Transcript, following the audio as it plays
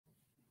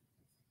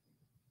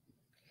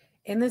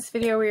In this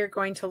video, we are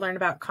going to learn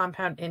about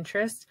compound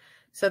interest.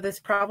 So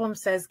this problem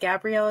says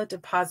Gabriella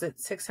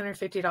deposits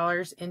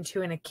 $650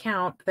 into an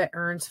account that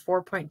earns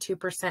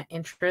 4.2%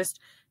 interest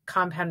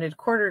compounded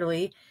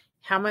quarterly.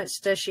 How much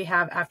does she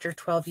have after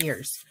 12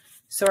 years?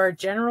 So our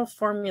general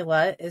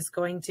formula is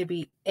going to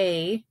be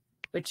A,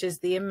 which is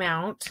the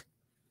amount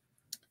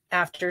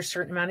after a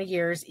certain amount of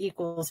years,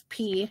 equals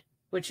P,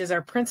 which is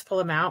our principal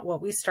amount,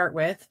 what we start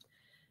with,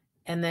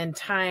 and then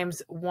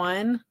times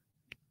 1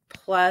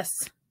 plus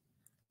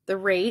the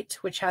rate,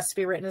 which has to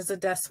be written as a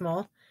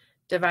decimal,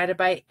 divided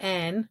by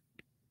n,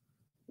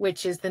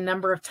 which is the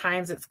number of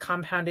times it's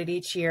compounded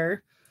each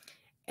year.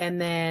 And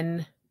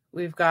then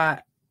we've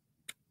got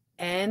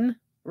n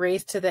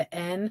raised to the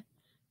n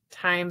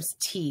times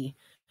t.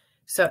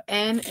 So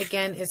n,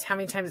 again, is how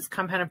many times it's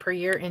compounded per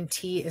year, and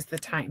t is the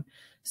time.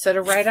 So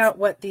to write out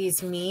what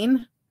these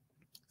mean,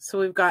 so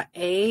we've got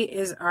A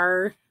is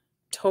our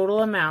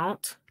total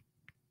amount,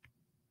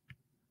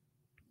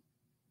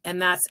 and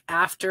that's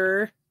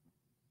after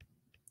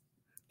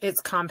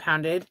it's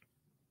compounded.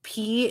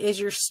 P is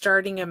your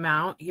starting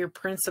amount, your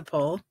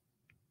principal.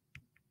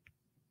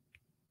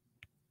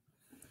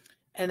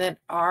 And then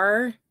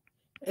R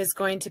is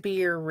going to be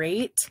your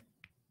rate.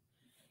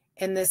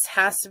 And this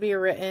has to be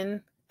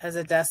written as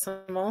a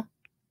decimal.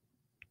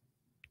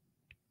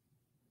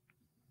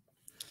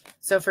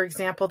 So for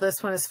example,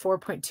 this one is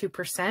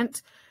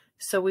 4.2%.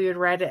 So we would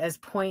write it as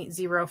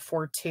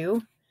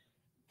 0.042.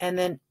 And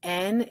then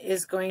N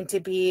is going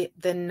to be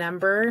the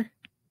number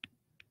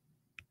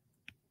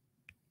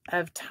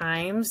of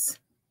times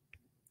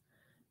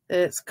that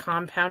it's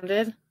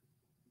compounded.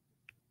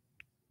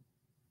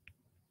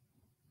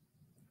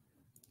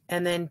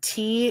 And then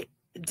T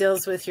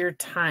deals with your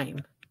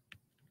time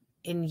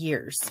in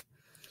years.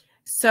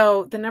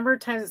 So the number of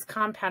times it's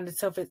compounded,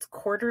 so if it's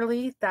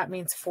quarterly, that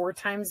means 4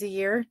 times a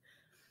year.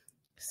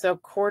 So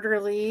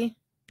quarterly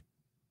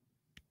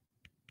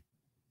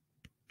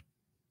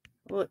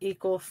will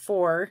equal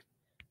 4.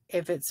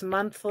 If it's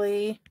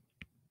monthly,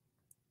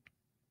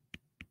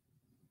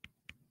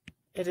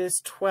 it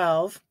is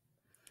 12.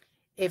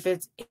 If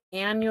it's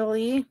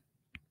annually,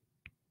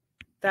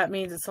 that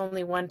means it's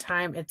only 1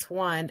 time, it's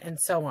 1, and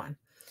so on.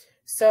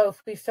 So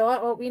if we fill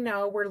out what we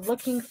know, we're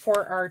looking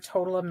for our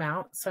total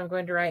amount. So I'm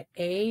going to write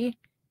A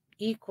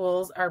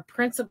equals our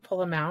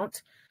principal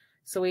amount.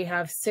 So we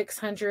have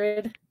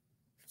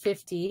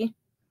 650.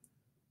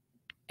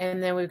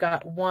 And then we've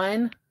got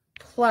 1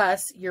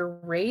 plus your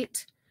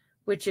rate,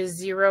 which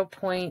is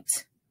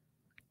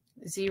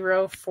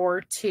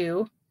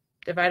 0.042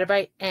 divided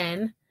by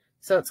n.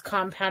 So it's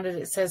compounded.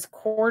 It says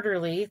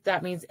quarterly.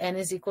 That means n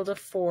is equal to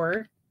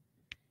 4.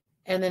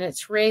 And then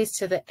it's raised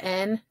to the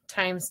n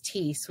times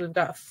t. So we've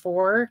got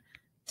 4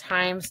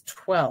 times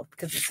 12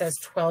 because it says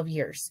 12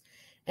 years.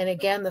 And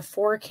again, the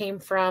 4 came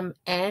from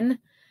n,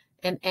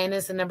 and n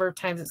is the number of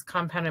times it's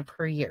compounded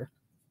per year.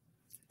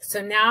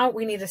 So now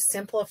we need to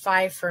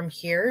simplify from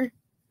here.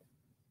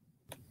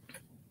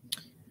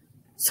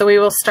 So we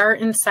will start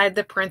inside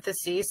the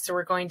parentheses. So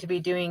we're going to be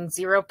doing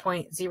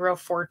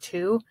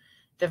 0.042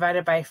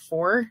 divided by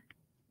 4,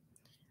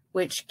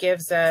 which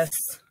gives us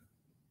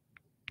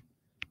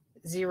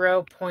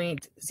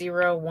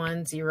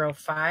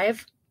 0.0105. And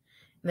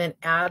then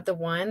add the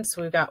 1.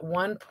 So we've got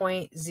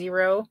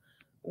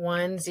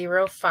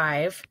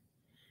 1.0105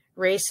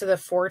 raised to the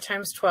 4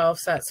 times 12.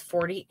 So that's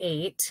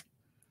 48.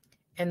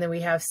 And then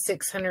we have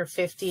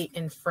 650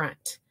 in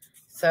front.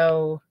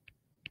 So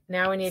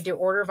now we need to do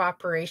order of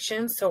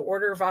operations. So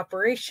order of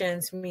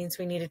operations means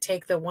we need to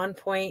take the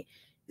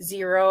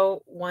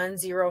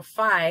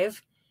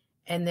 1.0105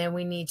 and then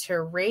we need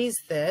to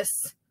raise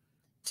this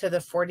to the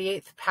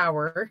 48th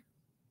power.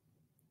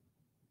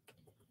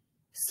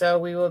 So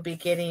we will be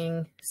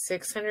getting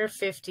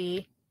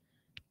 650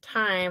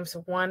 times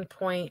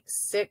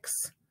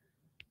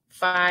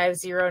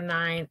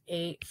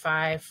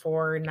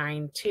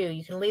 1.650985492.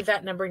 You can leave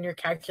that number in your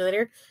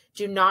calculator.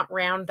 Do not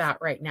round that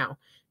right now.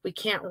 We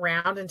can't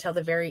round until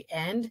the very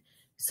end.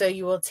 So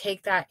you will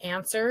take that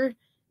answer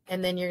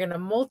and then you're going to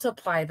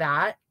multiply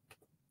that.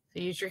 So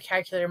use your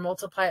calculator,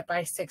 multiply it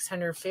by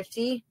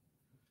 650,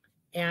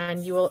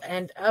 and you will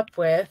end up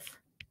with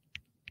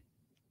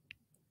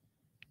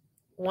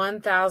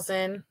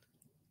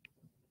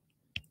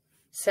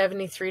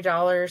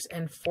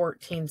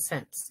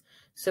 $1,073.14.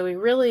 So we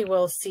really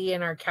will see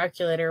in our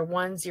calculator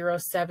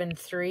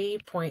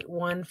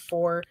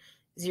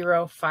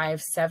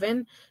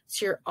 1073.14057.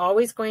 So you're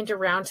always going to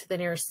round to the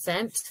nearest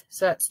cent.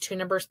 So that's 2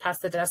 numbers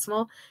past the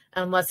decimal,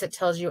 unless it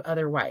tells you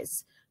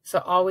otherwise. So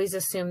always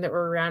assume that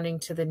we're rounding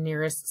to the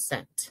nearest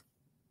cent.